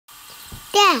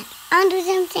Dad, I'll do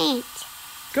some things.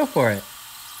 Go for it.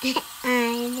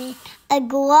 I need a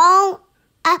grown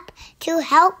up to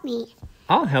help me.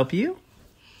 I'll help you.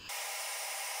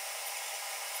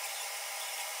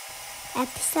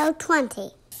 Episode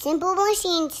 20. Simple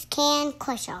machines can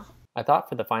crucial. I thought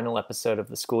for the final episode of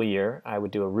the school year, I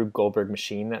would do a Rube Goldberg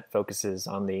machine that focuses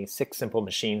on the 6 simple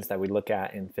machines that we look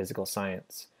at in physical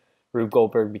science. Rube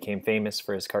Goldberg became famous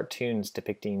for his cartoons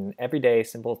depicting everyday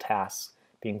simple tasks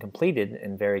being completed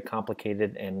in very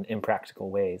complicated and impractical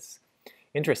ways.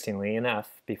 Interestingly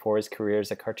enough, before his career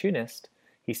as a cartoonist,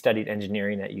 he studied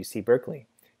engineering at UC Berkeley,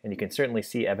 and you can certainly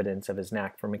see evidence of his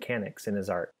knack for mechanics in his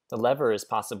art. The lever is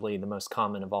possibly the most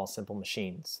common of all simple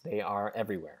machines. They are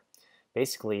everywhere.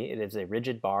 Basically, it is a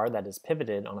rigid bar that is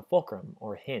pivoted on a fulcrum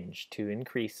or hinge to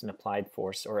increase an applied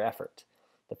force or effort.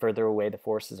 The further away the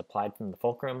force is applied from the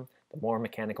fulcrum, the more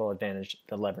mechanical advantage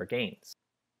the lever gains.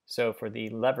 So for the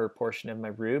lever portion of my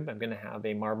Rube, I'm going to have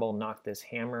a marble knock this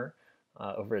hammer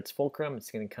over its fulcrum.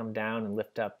 It's going to come down and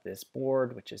lift up this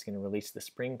board, which is going to release the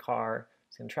spring car.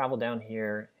 It's going to travel down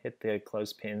here, hit the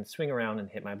clothespin, swing around, and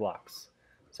hit my blocks.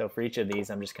 So for each of these,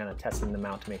 I'm just kind of testing them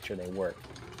out to make sure they work.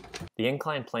 The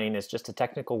inclined plane is just a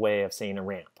technical way of saying a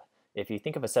ramp. If you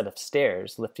think of a set of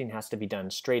stairs, lifting has to be done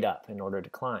straight up in order to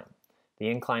climb. The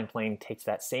inclined plane takes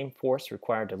that same force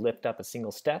required to lift up a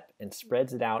single step and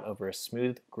spreads it out over a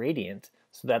smooth gradient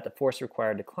so that the force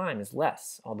required to climb is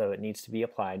less, although it needs to be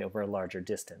applied over a larger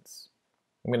distance.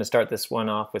 I'm going to start this one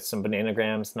off with some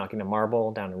Bananagrams, knocking a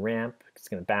marble down a ramp. It's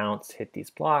going to bounce, hit these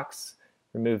blocks,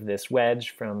 remove this wedge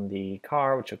from the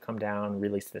car, which will come down,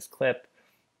 release this clip.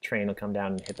 Train will come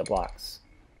down and hit the blocks.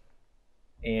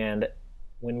 And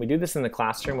when we do this in the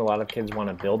classroom, a lot of kids want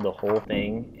to build the whole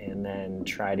thing and then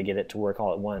try to get it to work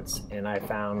all at once. And I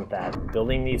found that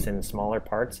building these in smaller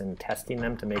parts and testing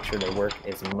them to make sure they work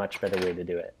is a much better way to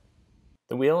do it.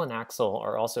 The wheel and axle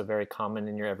are also very common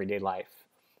in your everyday life.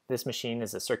 This machine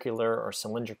is a circular or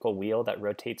cylindrical wheel that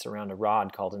rotates around a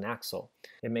rod called an axle.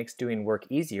 It makes doing work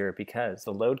easier because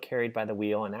the load carried by the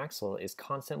wheel and axle is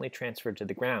constantly transferred to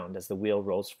the ground as the wheel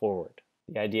rolls forward.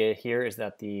 The idea here is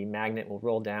that the magnet will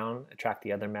roll down, attract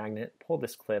the other magnet, pull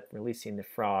this clip, releasing the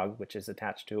frog, which is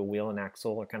attached to a wheel and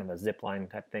axle, or kind of a zip line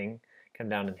type thing, come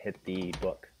down and hit the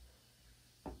book.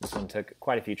 This one took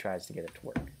quite a few tries to get it to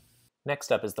work.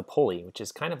 Next up is the pulley, which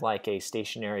is kind of like a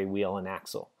stationary wheel and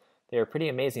axle. They are pretty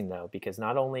amazing though, because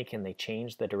not only can they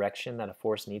change the direction that a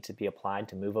force needs to be applied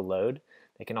to move a load,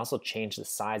 they can also change the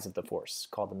size of the force,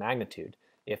 called the magnitude,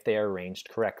 if they are arranged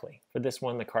correctly. For this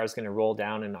one, the car is going to roll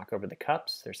down and knock over the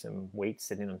cups. There's some weights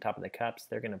sitting on top of the cups.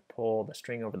 They're going to pull the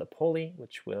string over the pulley,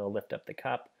 which will lift up the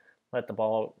cup, let the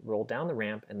ball roll down the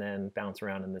ramp, and then bounce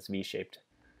around in this V-shaped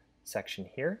section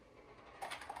here.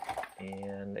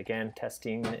 And again,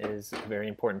 testing is a very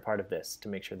important part of this to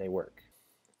make sure they work.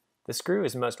 The screw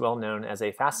is most well known as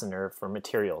a fastener for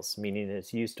materials, meaning it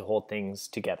is used to hold things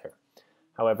together.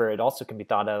 However, it also can be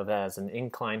thought of as an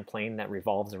inclined plane that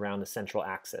revolves around a central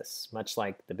axis, much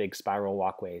like the big spiral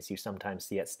walkways you sometimes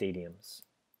see at stadiums.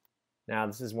 Now,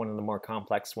 this is one of the more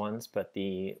complex ones, but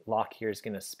the lock here is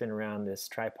going to spin around this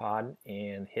tripod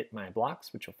and hit my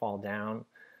blocks, which will fall down.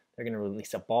 They're going to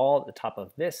release a ball at the top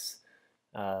of this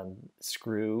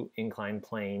screw inclined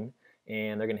plane,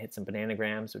 and they're going to hit some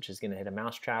Bananagrams, which is going to hit a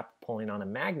Mousetrap, pulling on a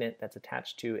magnet that's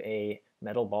attached to a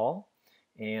metal ball.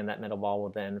 And that metal ball will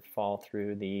then fall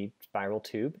through the spiral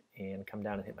tube and come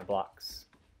down and hit my blocks.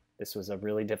 This was a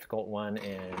really difficult one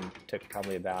and took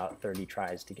probably about 30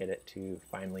 tries to get it to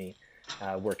finally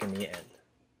work in the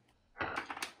end.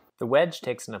 The wedge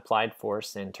takes an applied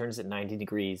force and turns it 90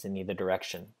 degrees in either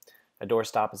direction. A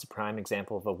doorstop is a prime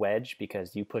example of a wedge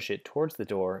because you push it towards the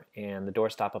door and the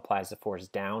doorstop applies the force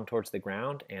down towards the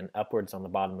ground and upwards on the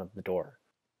bottom of the door.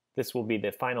 This will be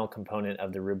the final component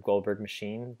of the Rube Goldberg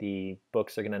machine. The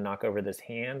books are going to knock over this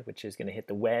hand, which is going to hit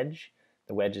the wedge.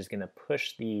 The wedge is going to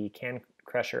push the can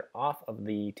crusher off of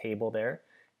the table there,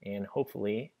 and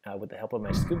hopefully, with the help of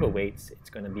my scuba weights, it's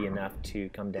going to be enough to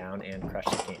come down and crush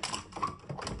the can.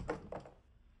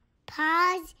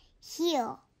 Pause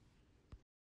here.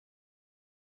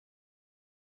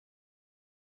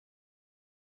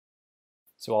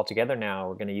 So all together now,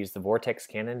 we're going to use the Vortex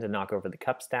Cannon to knock over the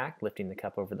cup stack, lifting the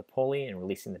cup over the pulley and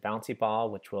releasing the bouncy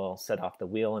ball, which will set off the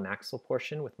wheel and axle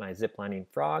portion with my ziplining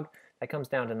frog. That comes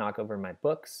down to knock over my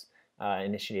books,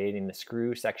 initiating the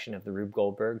screw section of the Rube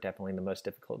Goldberg, definitely the most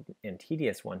difficult and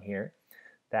tedious one here.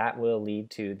 That will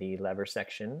lead to the lever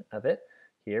section of it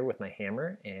here with my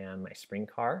hammer and my spring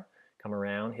car. Come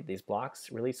around, hit these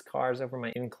blocks, release cars over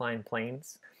my inclined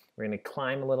planes. We're going to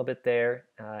climb a little bit there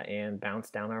and bounce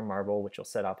down our marble, which will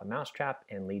set off a mousetrap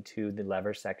and lead to the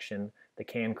lever section, the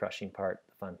can crushing part,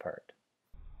 the fun part.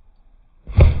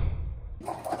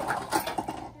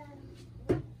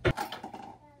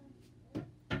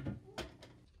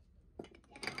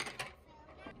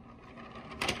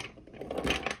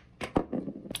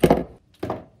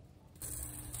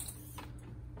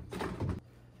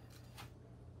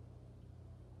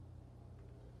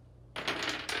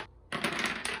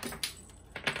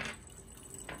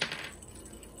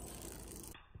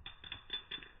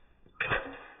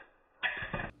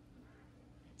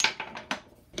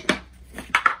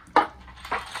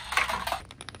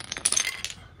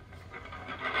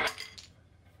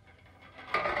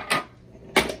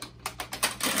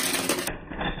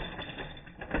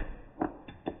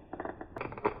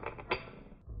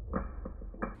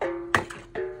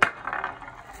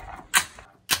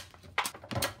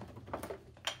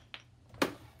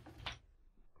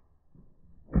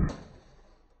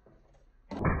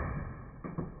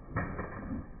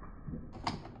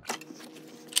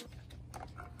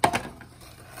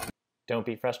 Don't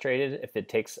be frustrated if it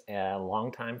takes a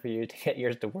long time for you to get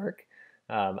yours to work.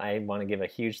 I want to give a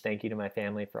huge thank you to my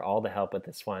family for all the help with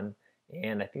this one,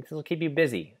 and I think this will keep you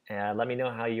busy. Let me know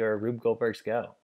how your Rube Goldbergs go.